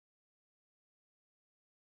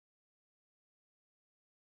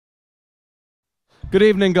Good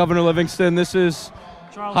evening, Governor Livingston. This is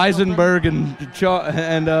Charles Heisenberg and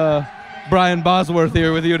Brian Bosworth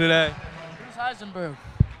here with you today. Who's Heisenberg?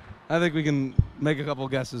 I think we can make a couple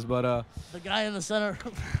guesses, but The guy in the center.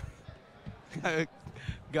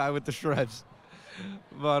 guy with the shreds.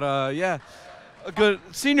 But yeah, a good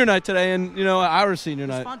senior night today, and our senior Is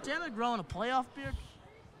night. Fontana growing a playoff beard?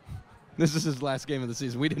 This is his last game of the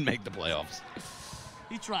season. We didn't make the playoffs.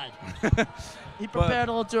 He tried. He prepared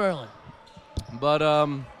a little too early. But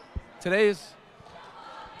today is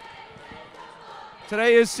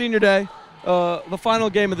senior day, the final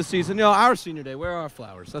game of the season. Our senior day. Where are our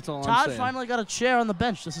flowers? That's all I'm Todd saying. finally got a chair on the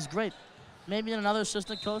bench. This is great. Maybe another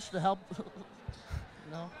assistant coach to help.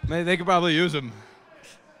 Maybe they could probably use him.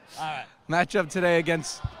 All right. Matchup today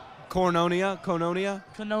against Koinonia.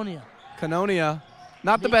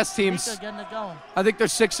 Not the best teams. Getting it going. I think they're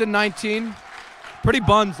 6-19. Pretty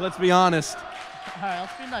buns, let's be honest. All right,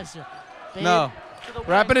 let's be nice here. Babe, No. to the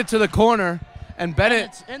Wrapping wing. it to the corner, and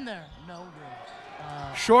Bennett Bennett's in there. No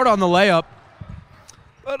good. short on the layup.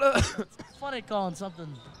 But It's funny calling something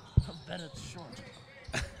Bennett's short.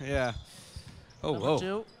 yeah. Oh, Number whoa.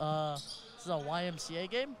 2. This is a YMCA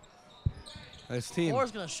game. This team.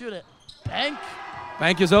 Orr's gonna shoot it. Bank.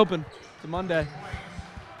 Bank is open. It's a Monday.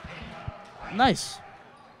 Nice.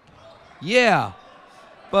 Yeah.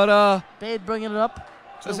 But Bade bringing it up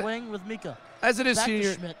to Does the it- wing with Mika. as it is Back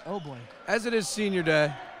senior to Schmidt. Oh boy. as it is senior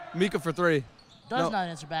day, Mika for 3. Does No. not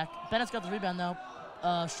answer back. Bennett's got the rebound now.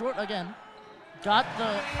 Short again. Got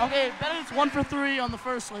the. Okay, Bennett's 1 for 3 on the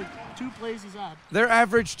first 2 plays he's had. Their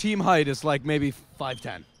average team height is like maybe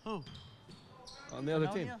 5'10". Who? On the other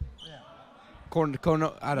team. Koinonia? Yeah.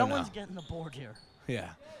 I No don't know. one's getting the board here. Yeah.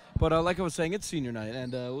 But like I was saying, it's senior night,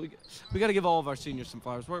 and we got to give all of our seniors some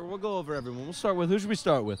flowers. We'll go over everyone. We'll start with, who should we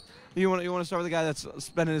start with? You want to start with the guy that's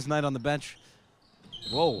spending his night on the bench?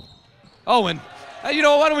 Whoa. Owen. Why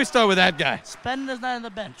don't we start with that guy? Spending his night on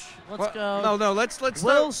the bench. Let's What? go. No, let's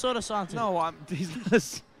Will start. Sotosanti. No, he's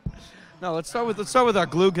not. No, let's start with our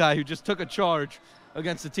glue guy who just took a charge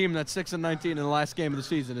against the team that's 6-19 in the last game of the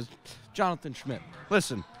season. Is Jonathan Schmidt.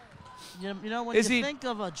 Listen. You know when Is you he- think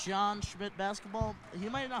of a John Schmidt basketball, he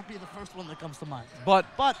might not be the first one that comes to mind. But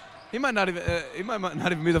But he might not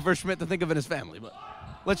even be the first Schmidt to think of in his family. But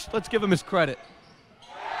let's give him his credit.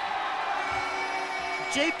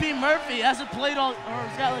 J.P. Murphy hasn't played all, or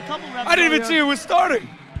he's got a couple reps. I didn't even all see year. who was starting.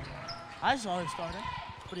 I saw him starting.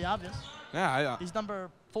 It's pretty obvious. Yeah, He's number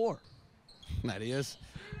 4. that he is.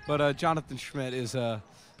 But Jonathan Schmidt is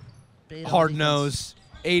Bait on hard defense. nose,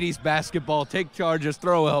 80s basketball, take charges,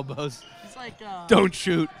 throw elbows, He's like don't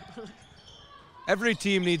shoot. Every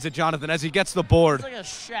team needs a Jonathan as he gets the board He's like a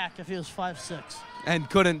Shaq if he was 5'6". and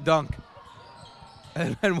couldn't dunk.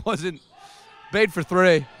 And wasn't bait for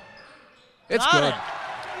 3. It's Got good.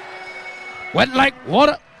 it. Wet like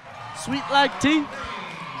water, Sweet like tea.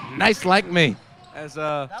 nice like me. As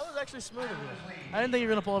That was actually smooth of you. I didn't think you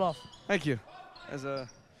were gonna pull it off. thank you. As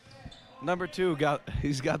number 2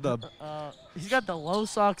 he's got the low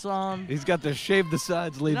socks on. he's got the shave the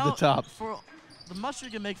sides, leave You the know, top. For the much you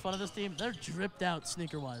can make fun of this team, they're dripped out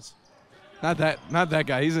sneaker-wise. Not that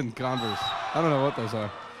guy. He's in Converse. I don't know what those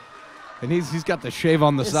are. And he's got the shave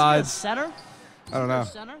on the Is he a sides. center? I don't know.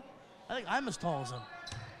 Center? I think I'm as tall as him.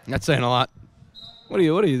 That's saying a lot. What are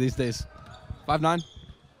you these days? 5'9"?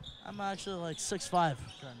 I'm actually like 6'5"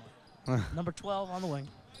 currently. Number 12 on the wing.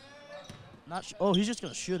 Oh, he's just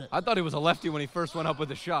gonna shoot it. I thought he was a lefty when he first went up with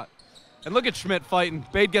the shot. And look at Schmidt fighting.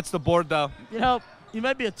 Bade gets the board though. You know, he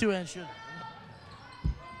might be a 2-hand shooter.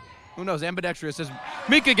 Who knows? Ambidextrous. As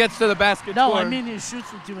Mika gets to the basket. No, score. I mean he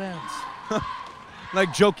shoots with 2 hands. Like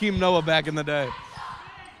Joakim Noah back in the day.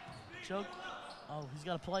 Choke. Oh, he's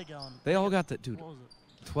got a play going. They all got that, dude. What was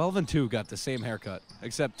it? 12 and 2 got the same haircut,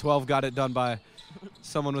 except 12 got it done by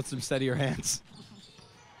someone with some steadier hands.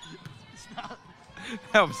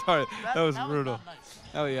 I'm sorry. That was brutal. not nice.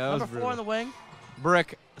 Oh yeah, that was Number 4 brutal. on the wing.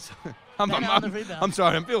 Brick. Bennett on the rebound. I'm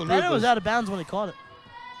sorry. I'm feeling Bennett was ruthless. out of bounds when he caught it.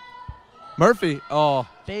 Murphy. Oh,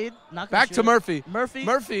 Bade, not gonna back shoot to it. Murphy. Murphy.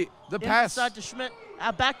 Murphy. The pass. Inside to Schmidt.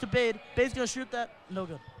 Back to Bade. Bade's gonna shoot that. No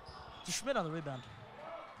good. To Schmidt on the rebound.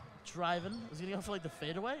 Driving. Is he gonna go for like the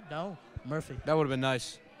fadeaway? No. Murphy. That would have been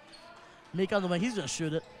nice. Meek on the wing. He's gonna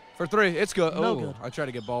shoot it. For 3, it's good. No Oh, good. I tried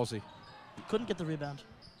to get ballsy. Couldn't get the rebound.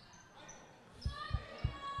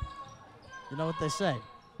 You know what they say.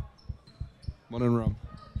 One in Rome.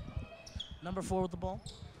 Number 4 with the ball.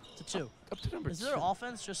 To 2. Up to number Is 2. their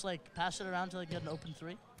offense just like pass it around till they get an open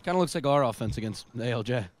 3? Kind of looks like our offense against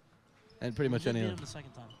ALJ. And pretty much They any beat other. him the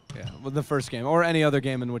second time. Yeah, well, the first game or any other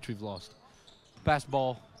game in which we've lost. Pass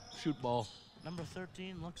ball, shoot ball. Number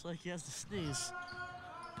 13 looks like he has to sneeze.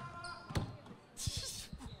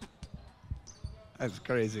 That's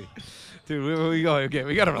crazy. Dude, we go again.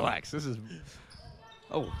 We got to relax. This is...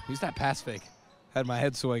 Oh, he's that pass fake. Had my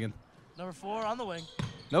head swinging. Number 4 on the wing.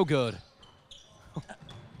 No good.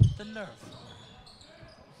 The nerve.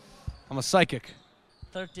 I'm a psychic.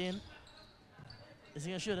 13. Is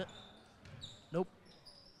he going to shoot it? Nope.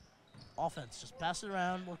 Offense. Just pass it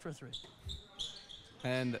around. Look for a 3.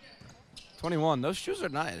 And 21. Those shoes are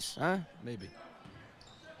nice, huh? Maybe.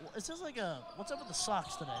 Well, it's just like a... What's up with the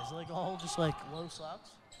socks today? Is it like all just like low socks?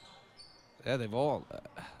 Yeah, they've all...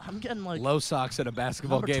 I'm getting like... low socks at a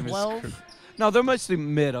basketball number game 12. is... No, they're mostly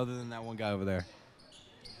mid other than that one guy over there.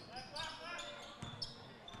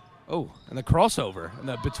 Oh, and the crossover. And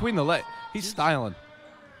the between the leg. He's styling.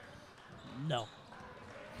 No.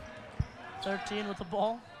 13 with the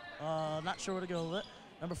ball. Not sure where to go with it.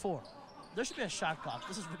 Number 4. There should be a shot clock.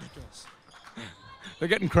 This is ridiculous. They're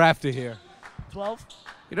getting crafty here. 12.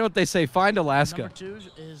 You know what they say? Find Alaska. Number 2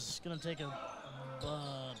 is going to take a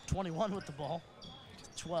 21 with the ball.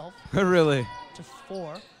 12 Really? to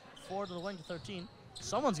 4. 4 to the wing to 13.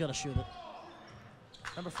 Someone's got to shoot it.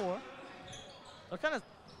 Number 4. They're kind of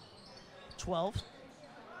 12.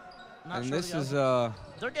 Not And sure this the is other.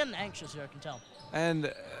 They're getting anxious here, I can tell.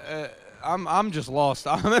 and I'm just lost.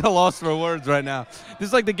 I'm at a loss for words right now. This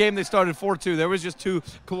is like the game they started 4-2. There was just 2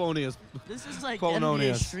 Koinias. This is like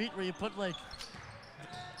Koinonia. NBA Street where you put like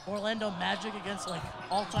Orlando Magic against like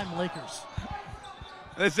all-time Lakers.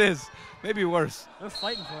 This is maybe worse. They're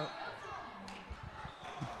fighting for it.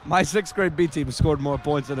 My 6th grade B team scored more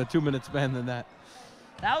points in a 2-minute span than that.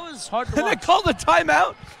 That was hard to And they watch. called a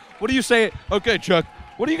timeout? What do you say? Okay, Chuck,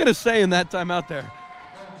 what are you going to say in that timeout there?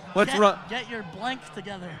 Let's run. Get your blank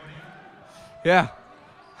together. Yeah.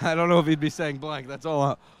 I don't know if he'd be saying blank. That's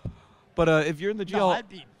all. But if you're in the GL. No, I'd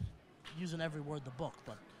be using every word in the book,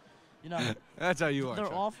 but, you know. That's how you are. Their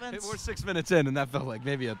Chuck. offense. We're 6 minutes in, and that felt like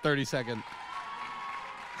maybe a 30-second.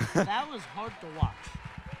 That was hard to watch.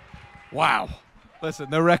 Wow.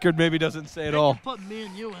 Listen, the record maybe doesn't say it They all. could put me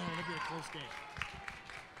and you in, and it'd be a close game.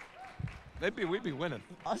 Maybe we'd be winning.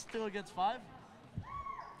 Us 2 against 5,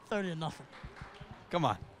 30-0. Come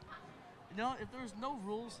on. You know, if there was no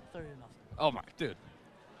rules, 30-0. Oh, my, dude.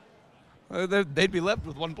 They'd be left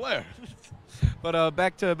with one player. But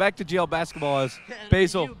back to GL basketball as Yeah, it'd be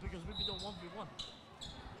Basil. you because we'd be doing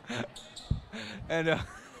 1v1. And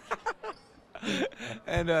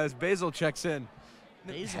and as Basil checks in,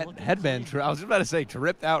 Basil looking headband. clean. I was just about to say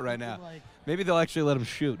tripped out right now. Looking like, Maybe they'll actually let him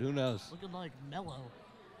shoot. Who knows? looking like mellow.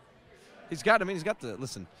 He's got the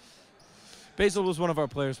listen. Basil was one of our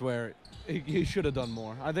players where he should have done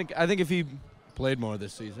more. I think if he played more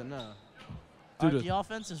this season. The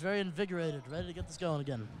offense is very invigorated, ready to get this going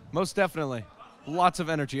again. Most definitely, lots of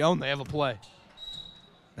energy. Oh, and they have a play.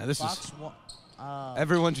 Now this Fox, is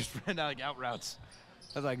everyone just ran out like out routes.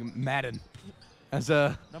 That's like Madden. As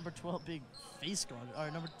number 12 big face guard. All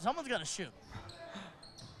right, someone's got to shoot.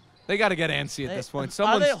 they got to get antsy at this point. Are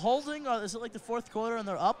Someone's they holding? Or is it like the 4th quarter and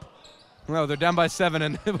they're up? no, they're down by 7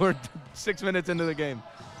 and we're 6 minutes into the game.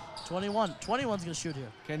 21. 21's going to shoot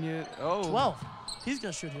here. Can you? Oh. 12. He's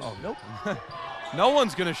going to shoot here. Oh. Nope. No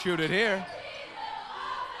one's gonna shoot it here.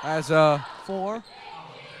 As 4.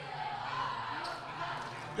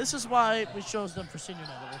 This is why we chose them for senior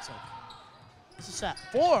night, it looks like. This is sad.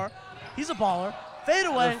 4. He's a baller. Fade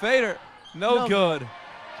away. the fader, no good.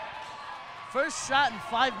 First shot in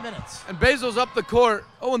 5 minutes. And Basil's up the court.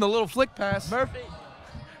 Oh, and the little flick pass Murphy.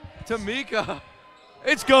 to Mika.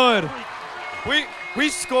 It's good. We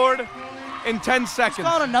scored in 10 seconds. He's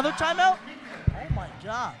calling another timeout? Oh, my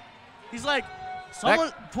God. He's like,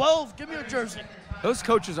 someone, 12, give me your jersey. Those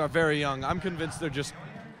coaches are very young. I'm convinced they're just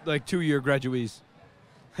like 2-year graduates.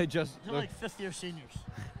 They're like 5th-year seniors.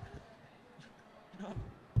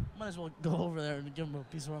 Might as well go over there and give them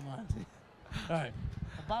a piece of our mind. All right.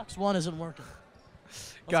 Box 1 isn't working.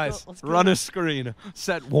 Guys, let's go. run a screen.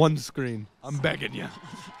 Set one screen. I'm begging you.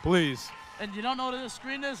 Please. And you don't know what this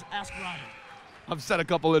screen is? Ask Ryan. I've set a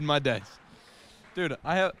couple in my days. Dude,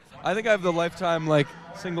 I think I have the lifetime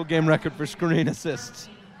single game record for screen assists.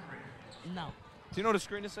 No. Do you know what a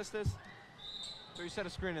screen assist is? So you set a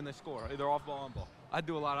screen and they score, either off ball or on ball. I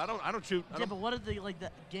do a lot. I don't shoot. Yeah, but what did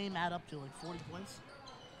that game add up to? Like 40 points?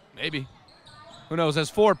 Maybe. Who knows? As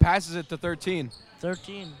 4 passes it to 13.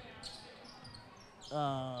 13.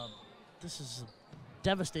 This is a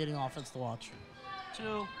devastating offense to watch.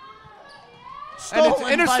 2. Stolen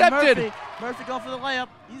it's intercepted. By Murphy. Murphy going for the layup.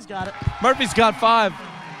 He's got it. Murphy's got 5.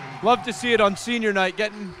 Love to see it on senior night.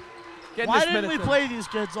 Getting Why this didn't we minutes in. play these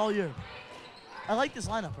kids all year? I like this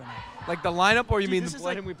lineup right now. Like the lineup, or you Dude, mean this the is why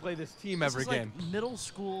like- didn't we play this team This every is game? like middle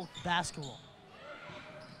school basketball.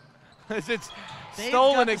 It's They've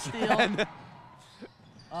stolen got the again.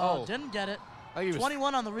 Didn't get it. I think he was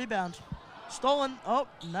 21 on the rebound. Stolen. Oh,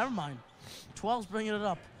 never mind. 12's bringing it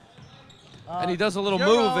up. and he does a little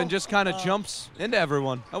Euro, move and just kind of jumps into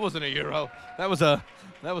everyone. That wasn't a Euro. That was a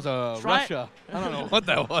Russia. I don't know what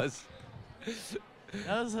that was.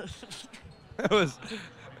 That was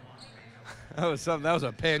That was something. That was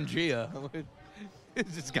a Pangea.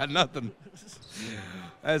 He's just got nothing.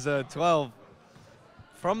 As a 12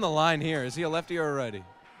 from the line here. Is he a lefty or a righty?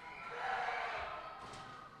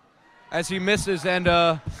 As he misses, and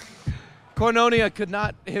Koinonia could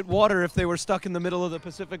not hit water if they were stuck in the middle of the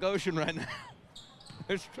Pacific Ocean right now.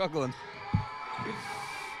 They're struggling.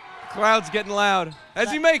 Crowd's getting loud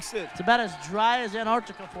as he makes it. It's about as dry as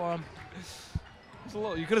Antarctica for him. It's a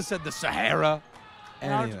little, you could have said the Sahara.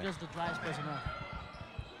 Antarctica's the driest place on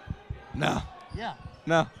Earth. No. Yeah.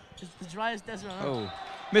 No. It's the driest desert on Earth. Oh,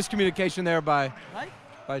 miscommunication there by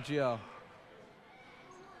GL.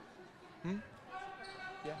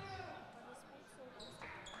 Yeah.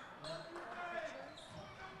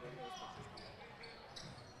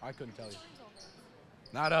 I couldn't tell you.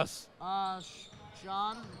 Not us.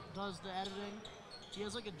 John does the editing. He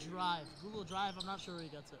has like a drive, Google Drive. I'm not sure where he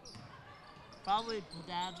gets it. Probably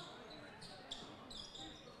Dad.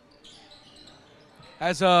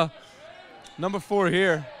 As number 4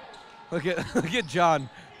 here, look at John.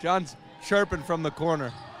 John's chirping from the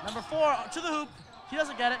corner. Number 4 to the hoop. He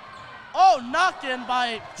doesn't get it. Oh, knocked in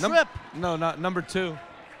by Trip. No, not number 2.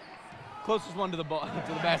 Closest one to the ball,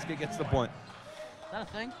 to the basket gets the point. Is that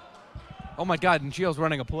a thing? Oh my God! And Gio's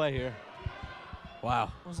running a play here.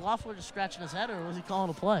 Wow. Was Loeffler just scratching his head, or was he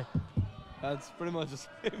calling a play? That's pretty much the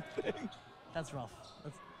same thing. That's rough.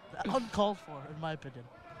 That's uncalled for, in my opinion.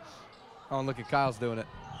 Oh, and look at Kyle's doing it.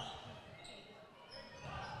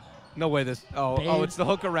 No way this. Oh, it's the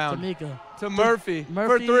hook around. Tamika. To Murphy. For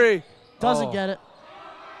Murphy 3. Doesn't get it.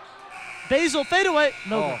 Basil, fade away.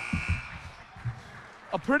 No good.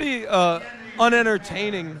 A pretty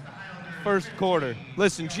unentertaining first quarter.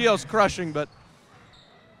 Listen, Gio's crushing, but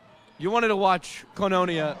you wanted to watch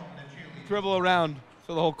Koinonia dribble around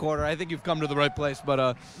for the whole quarter. I think you've come to the right place,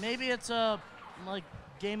 but maybe it's a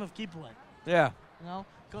game of keep away. Yeah. You know,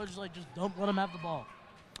 coach is like, just don't let him have the ball.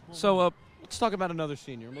 So let's talk about another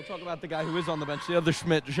senior. We'll talk about the guy who is on the bench, the other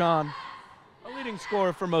Schmidt, Jean, a leading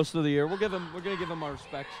scorer for most of the year. We're going to give him our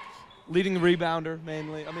respects. Leading rebounder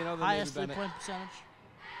mainly. I mean, other than highest David Bennett. 3-point percentage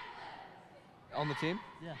on the team.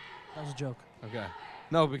 Yeah, that was a joke. Okay.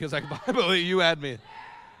 No, because I believe you had me.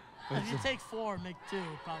 If you take 4 and make 2, it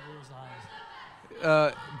probably was the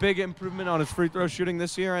highest. Big improvement on his free throw shooting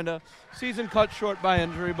this year, and a season cut short by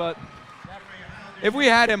injury. But if we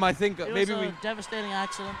had him, I think maybe we. Devastating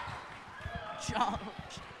accident.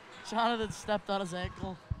 Jonathan stepped on his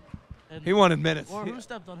ankle. He wanted minutes. Or who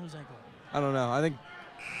stepped on whose ankle? I don't know. I think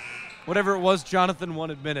whatever it was, Jonathan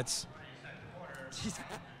wanted minutes.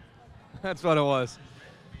 That's what it was.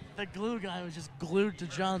 The glue guy was just glued to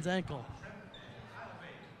John's ankle.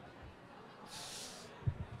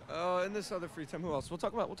 In this other free time, who else? We'll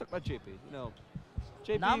talk about JP. You know,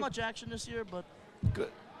 JP. Not much action this year, but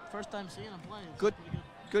good. First time seeing him play.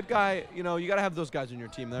 Good guy. You know, you got to have those guys in your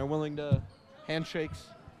team. They're willing to handshakes.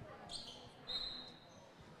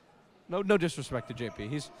 No disrespect to JP.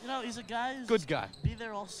 He's a guy. Good guy. Be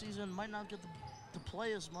there all season. Might not get to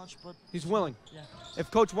play as much, but he's willing. Yeah.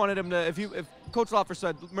 If coach wanted him to, if Coach Loeffler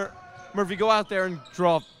said, Murphy, go out there and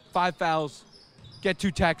draw 5 fouls, get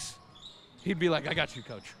 2 techs, he'd be like, I got you,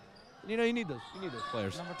 coach. You know, you need those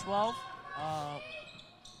players. Number 12.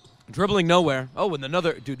 Dribbling nowhere. Oh, and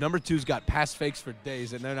number 2's got pass fakes for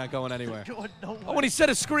days, and they're not going anywhere. Oh, when he set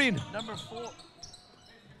a screen. Number 4.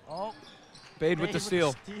 Oh. Bade with the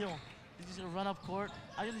steal. He's going to run up court.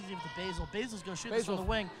 I think he's give it to Basil. Basil's going to shoot this from the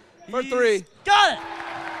wing. For 3. Got it!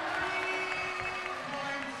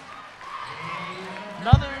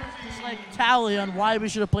 Another tally on why we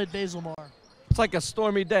should have played Basil more. It's like a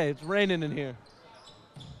stormy day. It's raining in here.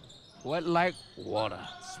 Wet like water.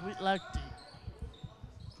 Sweet like tea.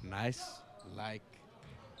 Nice like.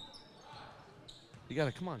 You got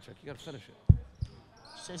to, come on, Chuck. You got to finish it.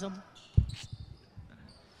 Say something?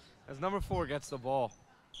 As number 4 gets the ball.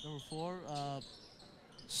 Number 4.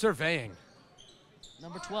 Surveying.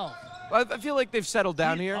 Number 12. I feel like they've settled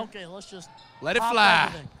down here. Okay, let's just let it fly.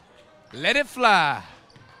 Everything. Let it fly.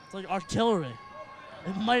 It's like artillery.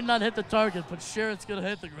 It might not hit the target, but sure it's going to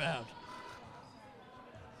hit the ground.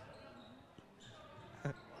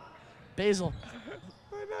 Basil.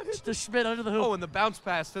 The Schmidt under the hoop. Oh, and the bounce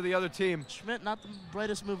pass to the other team. Schmidt, not the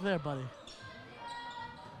brightest move there, buddy.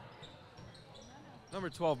 Number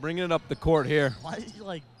 12, bringing it up the court here. Why is he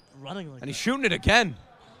running like that? And he's shooting it again.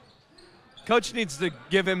 Coach needs to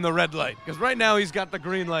give him the red light because right now he's got the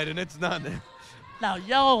green light and it's not. Now,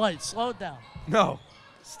 yellow light. Slow it down. No.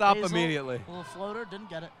 Stop Basil, immediately. Little floater. Didn't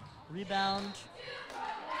get it. Rebound.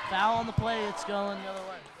 Foul on the play. It's going the other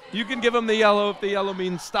way. You can give him the yellow if the yellow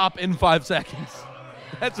means stop in 5 seconds.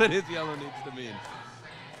 That's what his yellow needs to mean.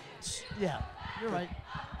 Yeah, you're right.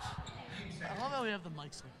 I love how we have the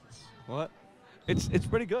mics like this. What? It's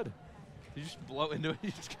pretty good. You just blow into it.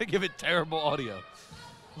 You're just going to give it terrible audio.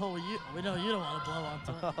 Well, we know you don't want to blow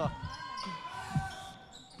onto it.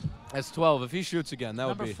 That's 12. If he shoots again, that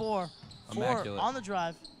Number would be four immaculate. On the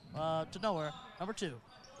drive to nowhere. Number 2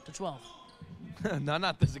 to 12. No,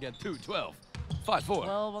 not this again. 2, 12. 5, 4.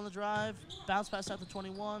 12 on the drive. Bounce pass out to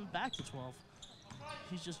 21. Back to 12.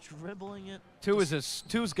 He's just dribbling it.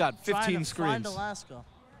 Two's got 15 screens. Find Alaska.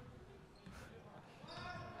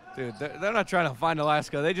 Dude, they're not trying to find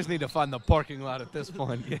Alaska. They just need to find the parking lot at this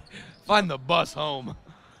point. Find the bus home.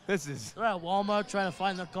 This is. They're at Walmart trying to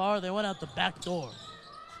find their car. They went out the back door.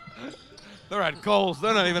 They're at Kohl's.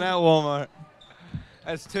 They're not even at Walmart.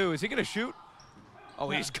 That's 2. Is he gonna shoot? Oh,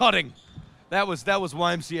 he's cutting. That was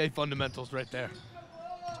YMCA fundamentals right there.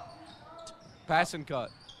 Pass and cut.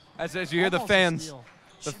 As you hear the fans.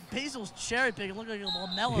 Basil's cherry picking looked like a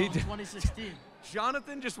LaMelo in 2016.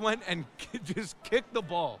 Jonathan just went and just kicked the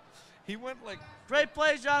ball. He went like. Great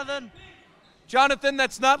play, Jonathan. Jonathan,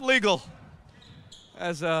 that's not legal.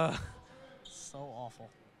 So awful.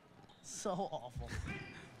 So awful.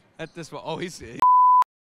 At this one. Oh, he's.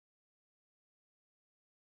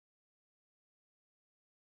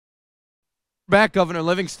 Back, Governor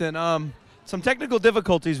Livingston. Some technical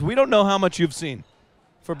difficulties. We don't know how much you've seen.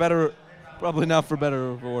 For better, probably not for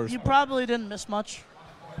better or for worse. You probably didn't miss much.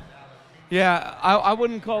 Yeah, I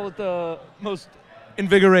wouldn't call it the most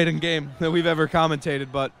invigorating game that we've ever commentated,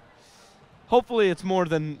 but hopefully it's more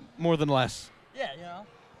than less. Yeah, you know.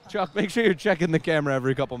 Chuck, make sure you're checking the camera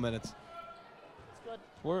every couple minutes. It's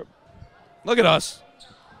good. Look at us.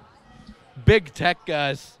 Big tech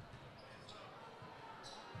guys.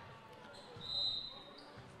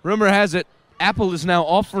 Rumor has it, Apple is now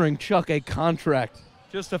offering Chuck a contract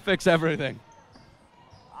just to fix everything.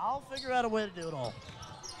 I'll figure out a way to do it all.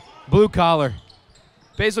 Blue collar.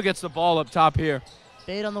 Basil gets the ball up top here.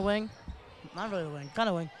 Bade on the wing. Not really the wing, kind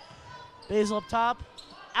of wing. Basil up top.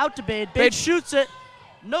 Out to Bade. Bade shoots it.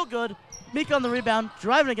 No good. Meek on the rebound.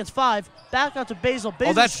 Driving against 5. Back out to Basil.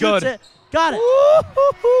 Basil that's shoots good. it. Got it.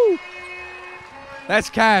 Woo-hoo-hoo. That's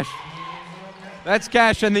cash. That's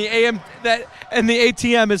cash, and the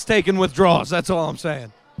ATM is taken withdrawals. That's all I'm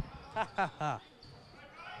saying.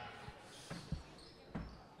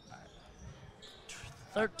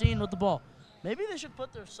 13 with the ball. Maybe they should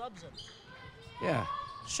put their subs in. Yeah.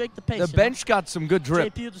 Shake the pace. The bench got some good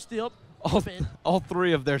drip. JP with the steal. All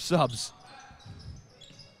 3 of their subs.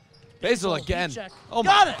 Basil again. Oh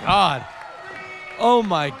got my it. God. Oh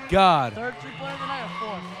my God. Third 3-pointer of the night or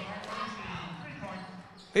 4th?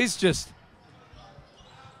 He's just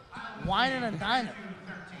whining and dining.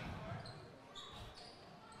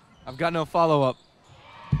 I've got no follow-up.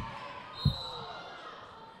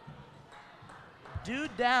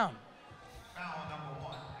 Dude down.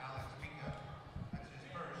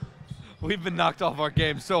 We've been knocked off our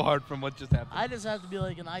game so hard from what just happened. I just have to be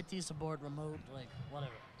like an IT support remote, like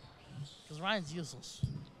whatever. Because Ryan's useless.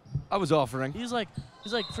 I was offering. He's like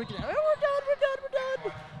freaking out. We're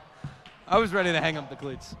done. I was ready to hang up the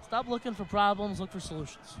cleats. Stop looking for problems, look for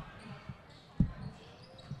solutions.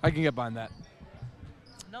 I can get behind that.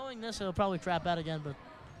 Knowing this, he'll probably crap out again, but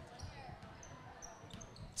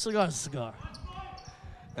cigar's a cigar.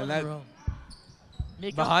 And that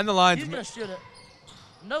Mika, behind the lines. He's gonna shoot it.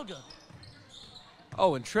 No good.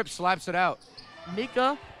 Oh, and Tripp slaps it out.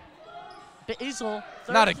 Mika, Basil,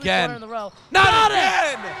 third not again. In the row. Not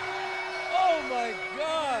again! Oh my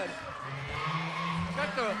God!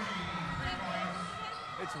 Check the.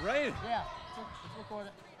 It's raining. Yeah, let's record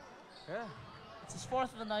it. Yeah. It's his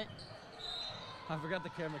 4th of the night. I forgot the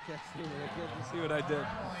camera can't see me. They can't see what I did.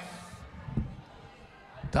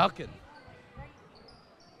 Ducking.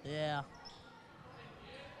 Yeah.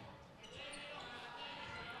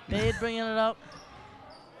 Bade bringing it up.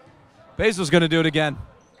 Basil's going to do it again.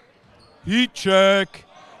 Heat check.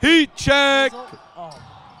 Heat check. Basil. Oh.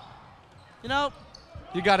 You know,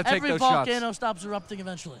 you got to take those shots. Every volcano stops erupting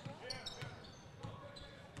eventually.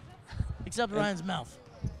 Except Ryan's mouth.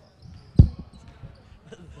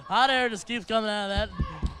 Hot air just keeps coming out of that.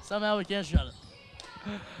 Somehow we can't shut it.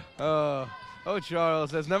 Oh,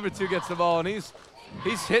 Charles, as number 2 gets the ball, and he's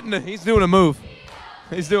hitting it. He's doing a move.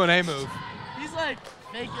 He's doing a move. He's like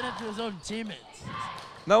making it to his own teammates.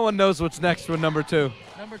 No one knows what's next with number 2.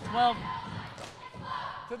 Number 12.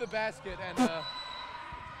 to the basket, and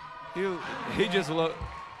he just looked.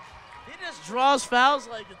 He just draws fouls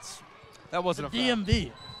like it's That wasn't a foul.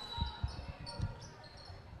 DMV.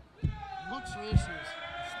 Looks racist.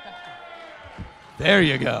 Respect him. There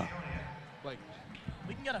you go. Like,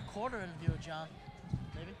 We can get a quarter interview with John.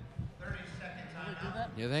 Maybe. 30 seconds. Will we do that?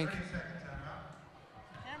 you think? The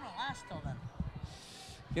camera lasts till then.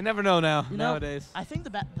 You never know now You know, nowadays. I think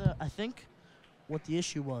I think what the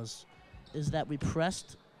issue was is that we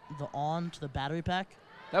pressed the on to the battery pack.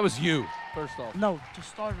 That was you, first off. No, to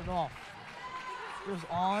start it off. It was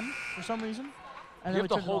on for some reason. And You then have we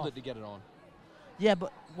to turned hold off. it to get it on. Yeah,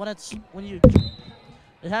 but when you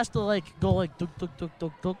it has to like go like duk duk duk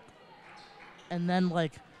duk duk and then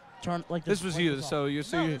like turn like This was you, goes so off. you're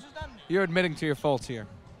No, this is done. you're admitting to your faults here.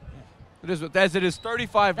 It is as it is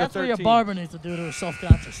 35 That's to what 13. your barber needs to do to her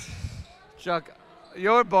self-conscious. Chuck,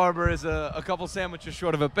 your barber is a couple sandwiches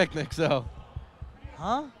short of a picnic, so.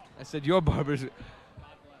 Huh? I said your barber's.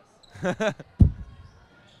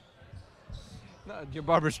 No, your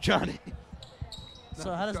barber's Johnny.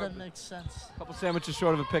 So how does that make sense? A couple sandwiches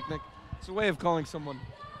short of a picnic. It's a way of calling someone.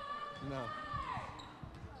 No.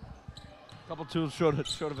 A couple tools short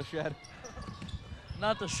of a shed.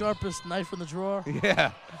 Not the sharpest knife in the drawer.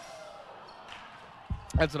 Yeah.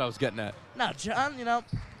 That's what I was getting at. No, John, you know,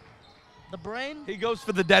 the brain, He goes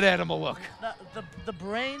for the dead animal look. the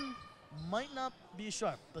brain might not be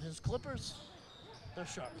sharp, but his clippers, they're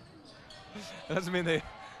sharp. That doesn't mean they.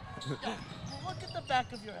 Yo, look at the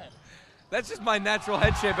back of your head. That's just my natural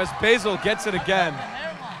head shape as Basil gets it again. The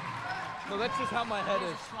hairline. No, that's just how my head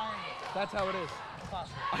is. Triangle. That's how it is.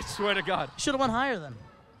 Impossible. I swear to God. You should have went higher then.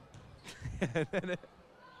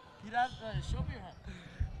 You'd have show me your head.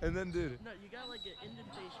 And then, dude. No, you got like an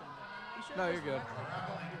indentation. You should No, have you're just good. went, like,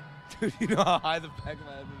 above here. Dude, you know how high the back of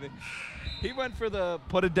my head would be. He went for the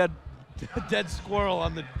put a dead squirrel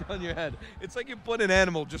on your head. It's like you put an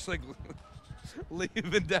animal just like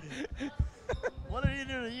leaving dead. What did he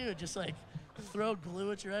do to you? Just like throw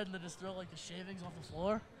glue at your head and then just throw like the shavings off the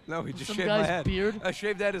floor? No, he With just some shaved my guy's head. beard? A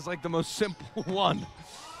shaved head is like the most simple one.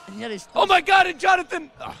 And yet he's Oh my God! And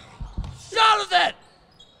Jonathan, Jonathan!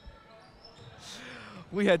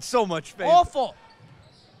 we had so much faith. Awful.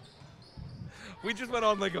 We just went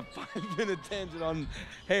on like a 5-minute tangent on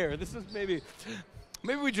hair. This is maybe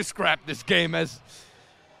we just scrap this game as.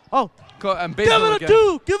 Oh, And give Basil it a again.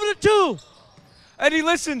 2! Give it a 2! And he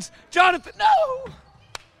listens. Jonathan, no!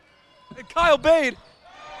 And Kyle Bade.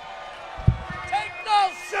 Take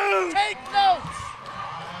notes! Shoot! Take notes!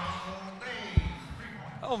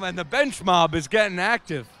 Oh man, the bench mob is getting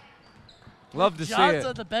active. Love to see John's it.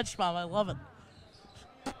 at the bench mob. I love it.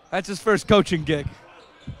 That's his first coaching gig.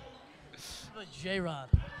 Like J-Rod.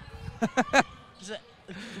 He's a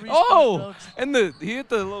three-sport Oh, coach. and he hit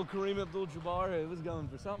the little Kareem Abdul-Jabbar. It was going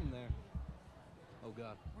for something there. Oh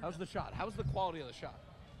God, how's the shot? How's the quality of the shot?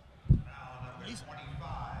 He's-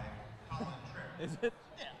 Is it?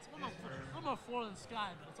 Yeah, it's a little more four than Sky,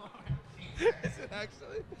 but it's all right. Is it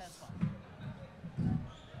actually? That's fine.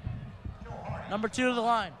 Number 2 to the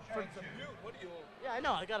line. What do you? Yeah, I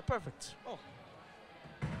know. I got it perfect. Oh.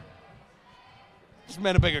 This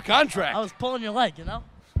man a bigger contract. I was pulling your leg, you know?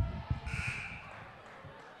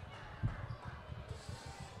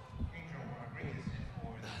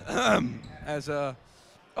 As oh,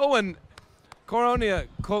 and Koinonia,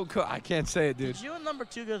 I can't say it, dude. Did you and number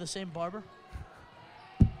 2 go to the same barber?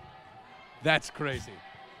 That's crazy.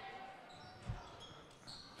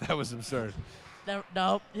 That was absurd.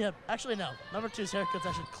 No. Yeah, actually, no. Number 2's haircut's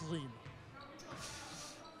actually clean.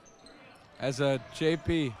 As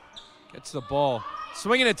JP gets the ball,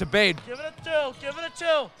 swinging it to Bade. Give it a 2. Give it a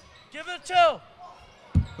 2. Give it a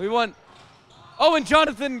 2. We won. Oh, and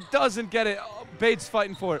Jonathan doesn't get it. Oh, Bade's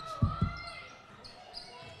fighting for it.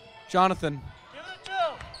 Jonathan. Give it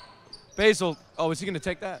a 2. Basil. Oh, is he going to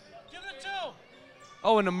take that? Give it a 2.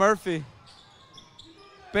 Oh, and to Murphy.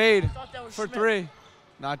 Bade Thought that was for Schmidt. 3.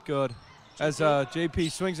 Not good. As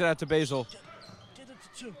JP swings it out to Basil. Give it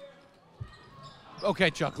to 2. Okay,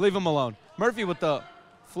 Chuck, leave him alone. Murphy with the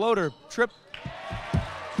floater trip.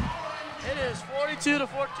 It is 42 to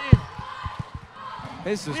 14.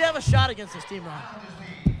 This is We have a shot against this team,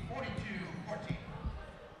 Ryan.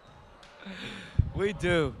 we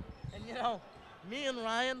do. And you know, me and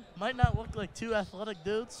Ryan might not look like 2 athletic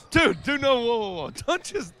dudes. Dude, whoa. Don't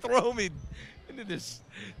just throw me into this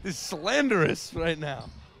slanderous right now.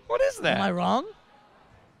 What is that? Am I wrong?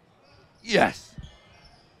 Yes.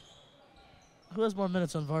 Who has more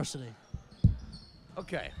minutes on varsity?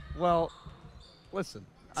 Okay. Well, listen.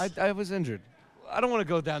 I was injured. I don't want to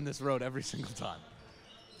go down this road every single time.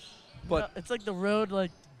 You know, But it's like the road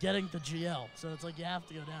like getting the GL. So it's like you have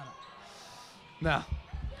to go down it. No.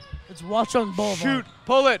 It's Watchung Boulevard. Shoot.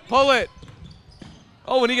 Pull it. Pull it.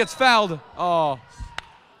 Oh, and he gets fouled. Oh.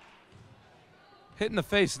 Hit in the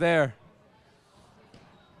face there.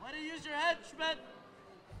 Way to use your head, Schmidt.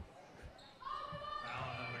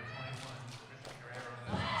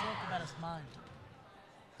 Joke about his mind.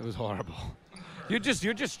 It was horrible. You're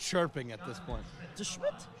just chirping at this point. To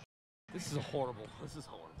Schmidt? This is horrible. This is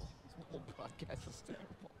horrible. This whole podcast is terrible.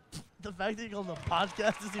 The fact that you call it a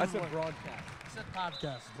podcast is even I said worse. broadcast. I said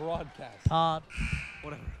podcast. Broadcast. Pod.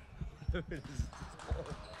 Whatever.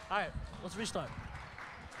 All right, let's restart.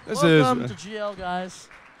 This Welcome is. to GL, guys.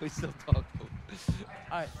 We still talk.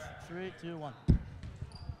 All right, 3, 2, 1.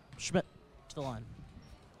 Schmidt to the line.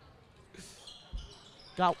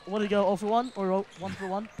 Got, what did he go, 0 for 1 or 1 for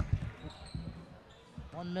 1?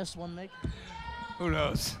 1 miss, 1 make? Who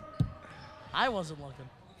knows? I wasn't looking.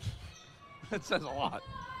 That says a lot.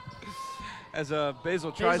 As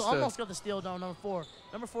Basil tries Basil to. almost got the steal down number 4.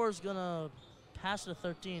 Number 4 is going to pass it to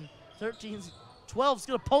 13. 13's 12's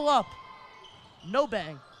going to pull up. No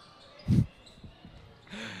bang.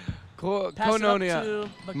 Pass Koinonia. it up to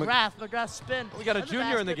McGrath. McGrath spin. We got a In the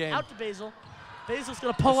junior in the basket, game. Out to Basil. Basil's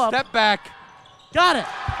going to pull up. Step back. Got it.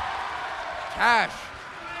 Cash.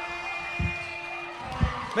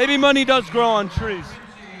 Maybe money does grow on trees.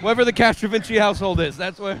 Wherever the Cash Da Vinci household is,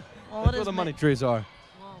 that's where, Well, that's where the money trees are.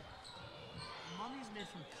 Well, money's made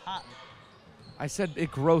from cotton. I said it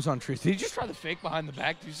grows on trees. Did he just try to fake behind the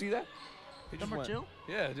back? Do you see that? He just Number went. 2?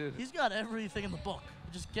 Yeah, dude. He's got everything in the book.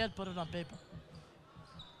 You just can't put it on paper.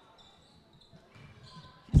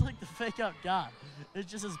 He's like the fake out god. It's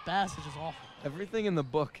just his passage is awful. Everything in the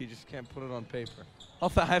book, he just can't put it on paper.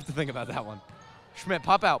 I have to think about that one. Schmidt,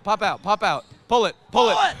 pop out, pop out, pop out. Pull it, pull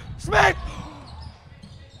it. Schmidt!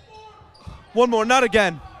 One more, not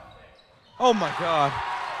again. Oh my God.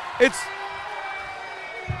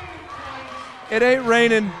 It ain't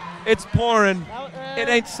raining, it's pouring. It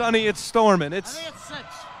ain't sunny, it's storming. I think it's 6.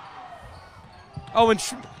 Oh, and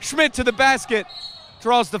Schmidt to the basket,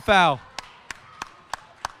 draws the foul.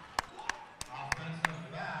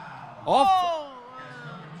 Off. Oh!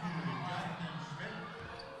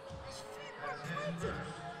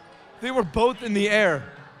 They were both in the air.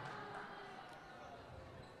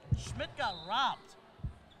 Schmidt got robbed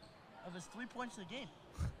of his 3 points in the game.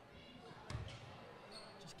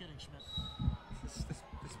 Just kidding, Schmidt.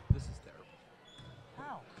 This is terrible.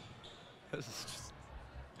 How? This is just.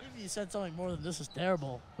 If you said something more than this is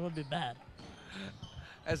terrible, it would be bad.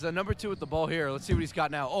 As a number 2 with the ball here, let's see what he's got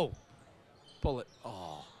now. Oh, pull it.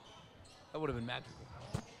 Oh, that would have been magical.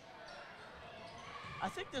 I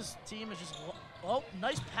think this team is just. Oh,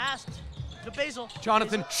 nice pass to Basil.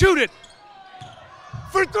 Jonathan, Basil. shoot it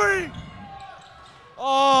for 3.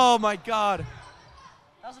 Oh my God.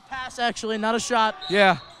 That was a pass, actually, not a shot.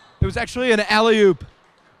 Yeah, it was actually an alley-oop.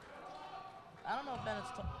 I don't know if Bennett's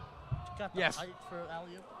got the Yes. height for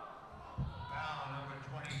alley-oop.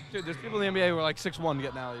 Dude, there's people in the NBA who are like 6'1"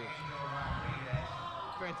 getting alley-oop.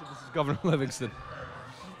 Granted, this is Governor Livingston.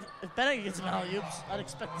 If Bennett gets an alley-oops, I'd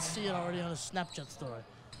expect to see it already on his Snapchat story.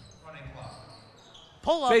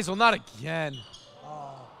 Pull up. Basil, not again.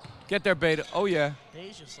 Oh, Get there, Beta. Oh yeah.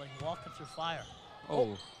 Bay's just like walking through fire.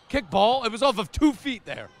 Oh. Kick ball. It was off of 2 feet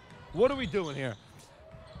there. What are we doing here?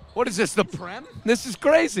 What is this, the Prem? This is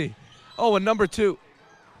crazy. Oh, and number 2.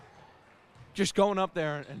 Just going up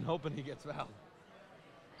there and hoping he gets fouled.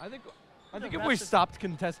 I think if we stopped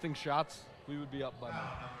contesting shots, we would be up by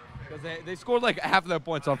now. Because they scored like half of their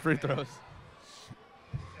points on free throws.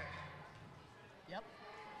 Yep.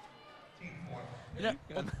 You know,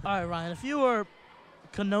 all right, Ryan, if you were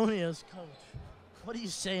Koinonia's coach, what are you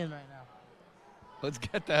saying right now? Let's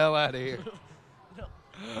get the hell out of here.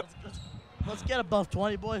 Let's get above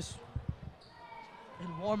 20, boys.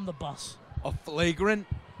 And warm the bus. A flagrant?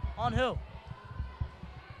 On who?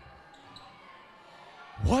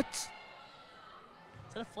 What? Is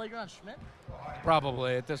that a flagrant on Schmidt?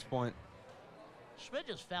 Probably at this point. Schmidt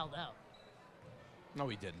just fouled out. No,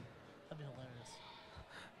 he didn't. That'd be hilarious.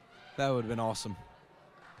 That would have been awesome.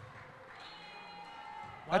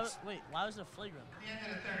 Wait, why was it a flagrant? At the end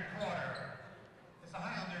of the third quarter, it's the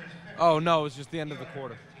Highlanders. Oh, no, it was just the end of the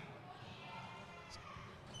quarter.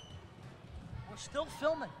 We're still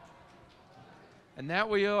filming. And that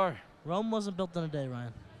we are. Rome wasn't built in a day,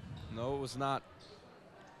 Ryan. No, it was not.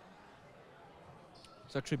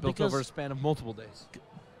 It's actually built Because- over a span of multiple days.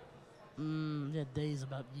 Yeah, days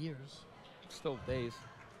about years. Still days.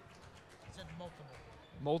 I said multiple.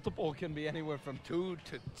 Multiple can be anywhere from 2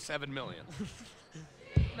 to 7 million.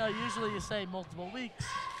 No, usually you say multiple weeks,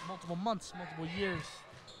 multiple months, multiple years.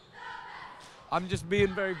 I'm just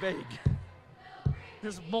being very vague.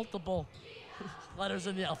 There's multiple letters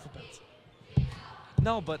in the alphabet.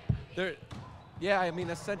 No, but there. Yeah, I mean,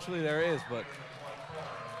 essentially there is, but.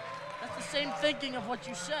 That's the same thinking of what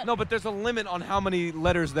you said. No, but there's a limit on how many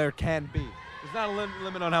letters there can be. There's not a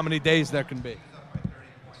limit on how many days there can be.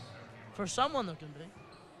 For someone there can be.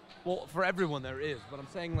 Well, for everyone there is, but I'm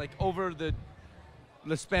saying like over the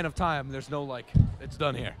span of time, there's no like, it's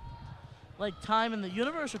done here. Like time in the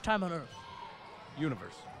universe or time on Earth?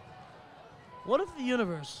 Universe. What if the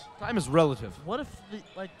universe? Time is relative. What if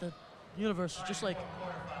the universe is just like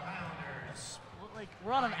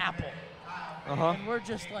we're on an apple and we're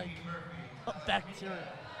just like a bacteria.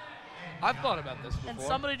 I've thought about this before. And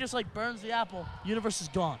somebody just like burns the apple, universe is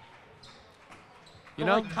gone. You But,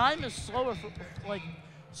 know, like, time is slower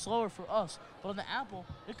for us, but on the apple,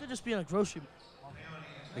 it could just be in a grocery.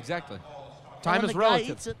 exactly. And Time when is the relative.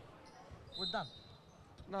 guy eats it, we're done.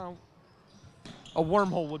 No. A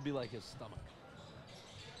wormhole would be like his stomach.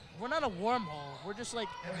 We're not a wormhole. We're just like.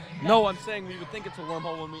 No, I'm saying we would think it's a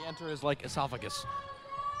wormhole when we enter his like esophagus.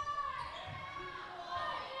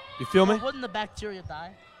 You feel me? Well, wouldn't the bacteria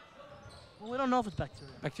die? Well, we don't know if it's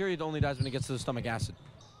bacteria. Bacteria only dies when it gets to the stomach acid.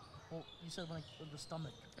 Well, you said when the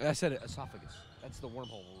stomach. I said it, esophagus. That's the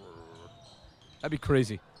wormhole. That'd be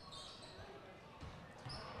crazy.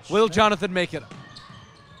 Will Jonathan make it?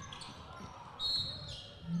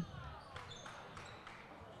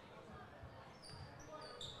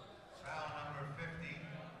 Foul number 50,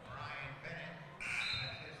 Ryan Bennett.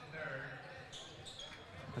 That's his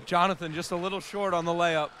third. Jonathan just a little short on the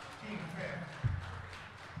layup.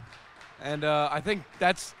 And I think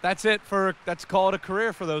that's it for, let's call it a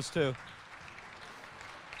career for those two.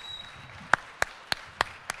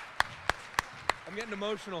 I'm getting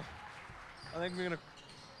emotional. I think we're going to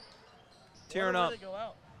tearing up. Go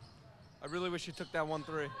out. I really wish you took that 1-3.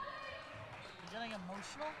 You're getting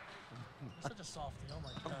emotional? You're such a softie. Oh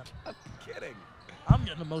my God. I'm kidding. I'm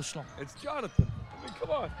getting emotional. It's Jonathan. I mean,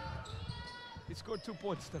 come on. He scored 2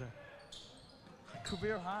 points today.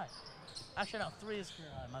 Career high. Actually, no, 3 is career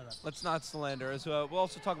high. My bad. Let's not slander. As we'll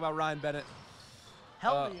also talk about Ryan Bennett.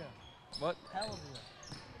 Hell of a year. What? Hell of a year.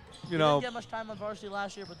 You He know, didn't get much time on varsity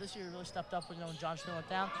last year, but this year he really stepped up when John Schmidt went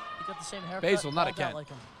down. He got the same haircut. Basil, not a balled out cat. like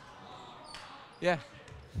him. yeah.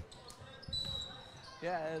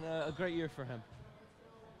 Yeah, and a great year for him.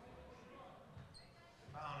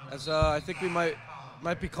 As I think we might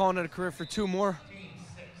be calling it a career for 2 more.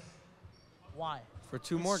 Why? For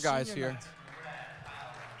 2 It's more guys senior here. night.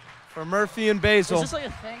 For Murphy and Basil. Is this like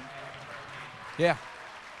a thing? Yeah.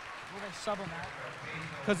 Will they sub him out?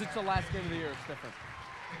 Because it's the last game of the year. It's different.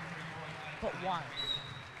 But why?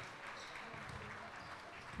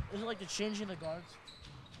 Is it like the changing the guards?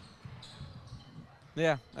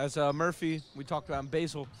 Yeah. As Murphy, we talked about, and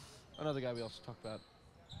Basil, another guy we also talked about.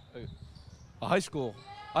 A high school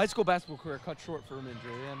basketball career cut short for an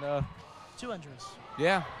injury. And 2 injuries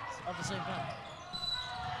yeah, of the same kind.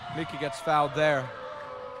 Mika gets fouled there.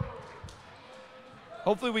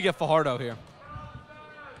 Hopefully we get Fajardo here.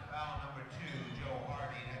 Foul number 2, Joe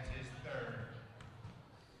Hardy. That's his third.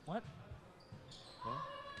 What?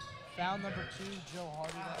 Foul number 2, Joe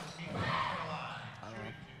Hardy. I don't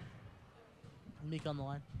know. Meek on the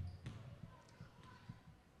line.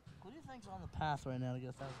 Who do you think's on the path right now to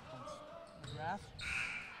get 1,000 points? McGrath?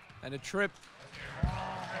 And a Trip. Oh,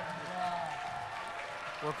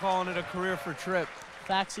 my We're calling it a career for Trip.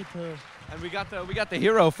 God. Faxi poo. And we got the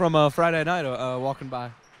hero from Friday night walking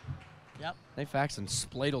by. Yep. They faxed and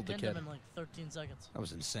spladled the Pinned kid. him in like 13 seconds. That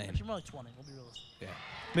was insane. Actually, more like 20. We'll be realistic. Yeah.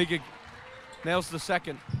 Mika nails the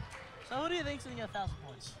second. So who do you think's going to get 1,000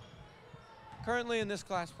 points? Currently in this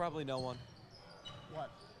class, probably no one. What?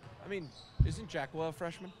 I mean, isn't Jackwa a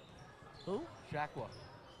freshman? Who? Jackwa.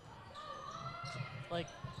 Like,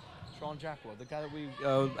 Sean Jackwa, the guy that we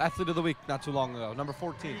athlete of the week not too long ago, number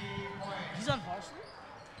 14. he's on varsity?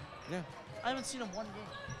 Yeah. I haven't seen him one game.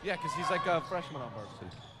 Yeah, because he's like a freshman on varsity.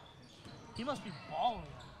 He must be balling.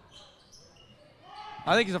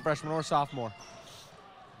 I think he's a freshman or a sophomore.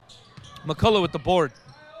 McCullough with the board.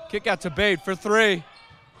 Kick out to Bade for 3.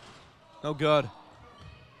 No good.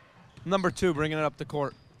 Number 2 bringing it up the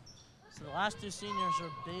court. So the last 2 seniors are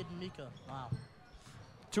Bade and Mika. Wow.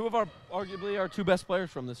 2 of arguably our 2 best players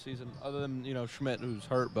from this season, other than, Schmidt, who's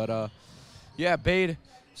hurt. But, yeah, Bade,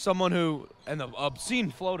 someone who, and the obscene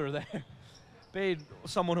floater there. Bade,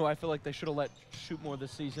 someone who I feel like they should have let shoot more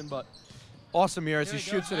this season, but awesome year as Here he he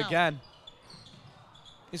shoots goes it now. again.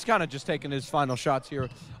 He's kind of just taking his final shots here.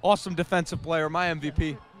 Awesome defensive player, my MVP.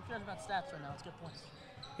 Who cares about stats right now? Let's get points.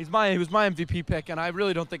 He was my MVP pick, and I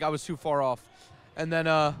really don't think I was too far off. And then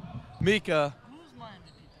Mika, Who's my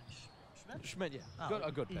MVP pick? Schmidt, yeah. Oh,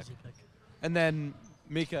 A good pick. easy pick. And then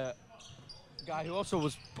Mika, guy who also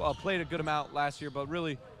was played a good amount last year, but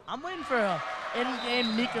really. I'm waiting for a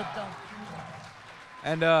in-game Mika dunk.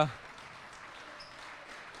 And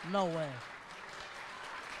No way.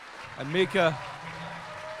 And Mika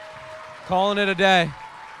calling it a day.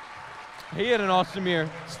 He had an awesome year.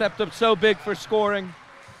 Stepped up so big for scoring.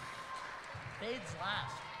 Bade's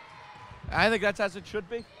last. I think that's as it should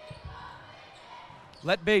be.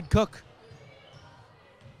 Let Bade cook.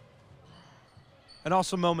 An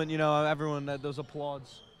awesome moment, you know, everyone, those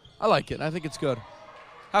applauds. I like it. I think it's good.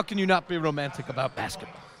 How can you not be romantic about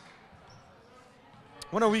basketball?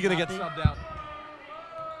 When are we going to get subbed out?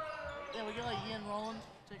 Yeah, we get like Ian Rowland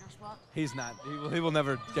take our spot. He's not. He will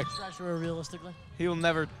never get. Realistically. He will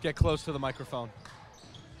never get close to the microphone.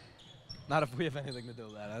 Not if we have anything to do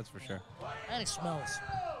with that. That's for sure. And he smells.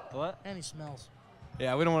 What? And he smells.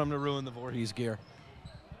 Yeah, we don't want him to ruin the Voorhees gear.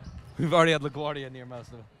 We've already had LaGuardia near most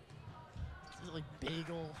of it. It's like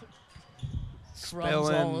bagel. Crumbs all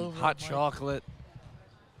Spilling over hot it, Mike. chocolate.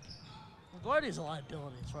 LaGuardia's a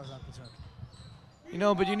liability as far as I'm concerned. You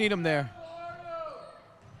know, but you need him there.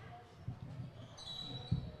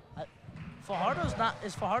 Fajardo's not.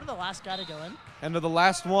 Is Fajardo the last guy to go in? And the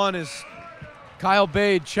last one is Kyle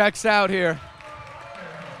Bade checks out here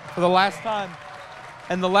for the last time.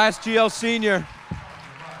 And the last GL senior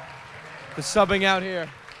is subbing out here.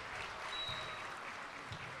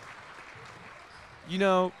 You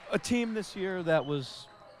know, a team this year that was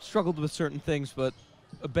struggled with certain things, but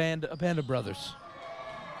a band of brothers.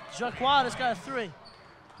 Jacquard has got a 3.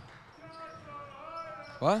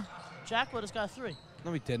 What? Jacquard has got a 3.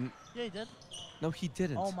 No, he didn't. Yeah, he did. No, he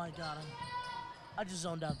didn't. Oh my God, I just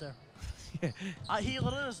zoned out there. Yeah. He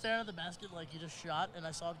literally was staring at the basket like he just shot, and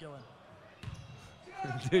I saw it go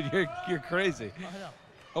in. Dude, you're crazy. I know.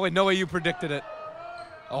 Oh wait, no way you predicted it.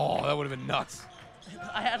 Oh, that would have been nuts.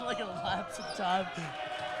 I had like a lapse of time.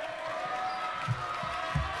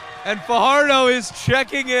 And Fajardo is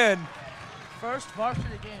checking in. First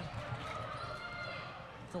varsity game.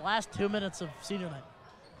 The last 2 minutes of senior night.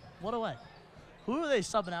 What a way. Who are they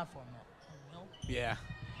subbing out for? Will? Yeah.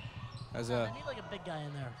 As I a need like a big guy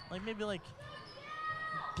in there. Like maybe like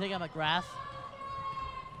big guy McGrath.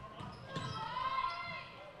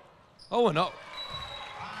 oh and oh.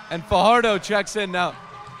 And Fajardo checks in now.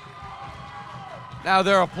 Now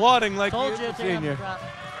they're applauding like Told he's you a to take senior. McGrath.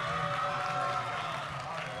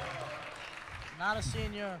 Not a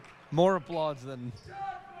senior. More applause than.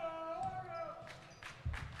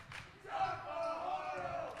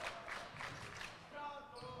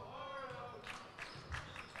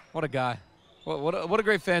 What a guy. What a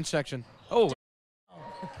great fan section. Oh.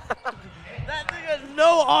 That thing had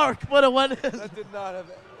no arc, but it went in. That did not have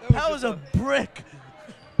it. That was a brick.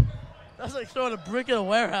 That was like throwing a brick in a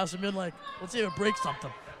warehouse and being like, let's see if it breaks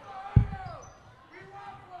something.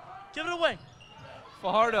 Give it away.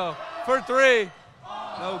 Fajardo for 3.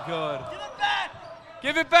 No good. Give it back.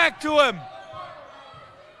 Give it back to him.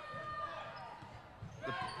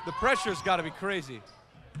 The pressure's got to be crazy.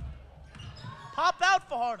 Pop out,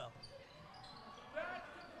 Fajardo.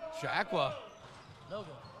 Shaqua. No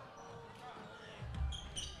good.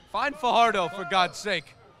 Find Fajardo, for God's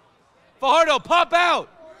sake. Fajardo, pop out.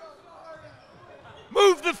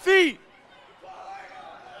 Move the feet.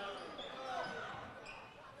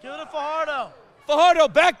 Give it to Fajardo. Fajardo,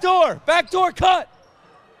 back door cut.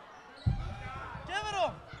 Give it to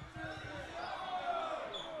him.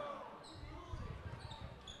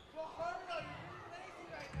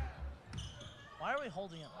 Why are we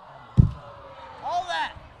holding it? All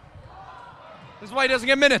that. This is why he doesn't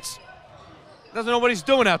get minutes. Doesn't know what he's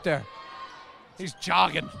doing out there. He's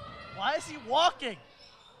jogging. Why is he walking?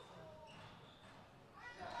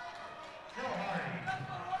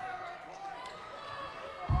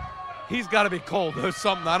 He's got to be cold or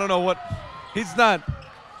something. I don't know what. He's not.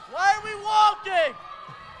 Why are we walking?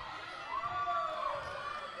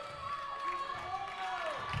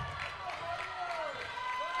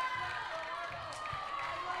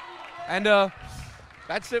 And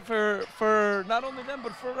that's it for not only them,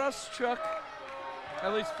 but for us, Chuck.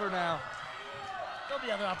 At least for now. There'll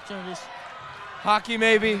be other opportunities. Hockey,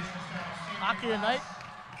 maybe? Hockey tonight?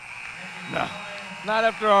 No. Not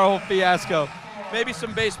after our whole fiasco. Maybe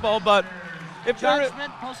some baseball, but if there is. John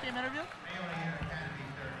Schmidt post-game interview?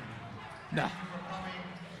 No.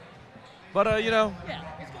 But, you know. Yeah,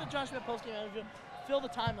 let's get a John Schmidt post-game interview. Fill the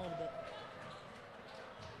time a little bit.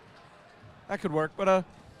 That could work, but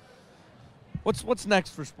what's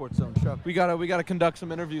next for Sports Zone, Chuck? We gotta conduct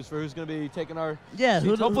some interviews for who's gonna be taking our Yeah,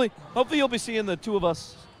 seats. Hopefully you'll be seeing the two of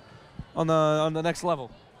us on the next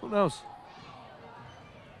level. Who knows?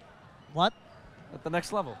 What? at the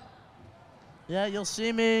next level. Yeah, you'll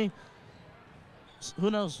see me.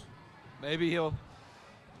 Who knows? Maybe he'll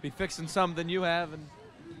be fixing something you have, and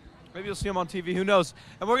maybe you'll see him on TV. Who knows?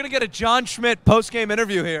 And we're gonna get a John Schmidt post-game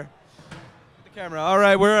interview here. The camera. All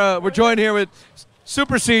right, we're joined here with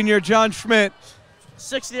super senior John Schmidt.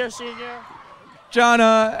 6th-year senior. John,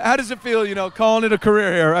 how does it feel, calling it a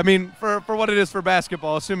career here? I mean, for what it is for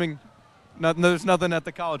basketball, assuming there's nothing at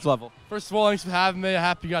the college level. First of all, thanks for having me.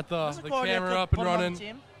 Happy you got the Koinonia camera cook up and put him on the running.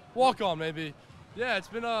 team? Walk on, maybe. Yeah, it's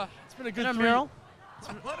been a good In a mural?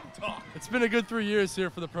 Let him talk. It's been a good 3 years here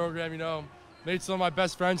for the program. Made some of my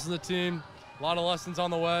best friends in the team. A lot of lessons on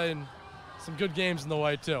the way, and some good games in the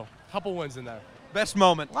way too. Couple wins in there. Best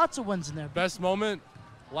moment. Lots of wins in there. Best moment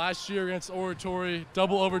last year against Oratory,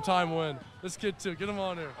 double overtime win. This kid too. Get him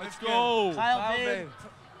on here. Let's go. Kyle Bain.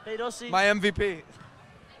 Bedosi. My MVP.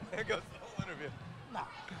 There goes the whole interview. No.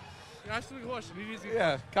 Ask him a question. He needs a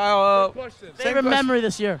Yeah, Kyle. question. Favorite question. memory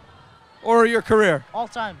this year? Or your career. All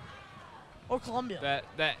time. Or Columbia.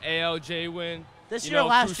 That ALJ win. This year or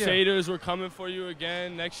last year? Crusaders, we're coming for you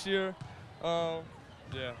again next year. Yeah.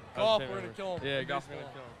 Golf, we're going to kill him. Yeah, golf, we're going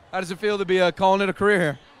to kill him. How does it feel to be calling it a career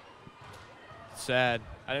here? Sad.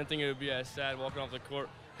 I didn't think it would be as sad walking off the court.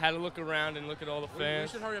 Had to look around and look at all the We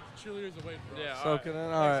fans. should hurry up. The cheerleaders are waiting for us. Yeah, all Soaking right.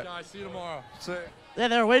 in. All right. Thanks, guys. See you tomorrow. Yeah,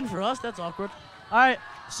 they're waiting for us. That's awkward. All right.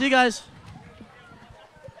 See you guys.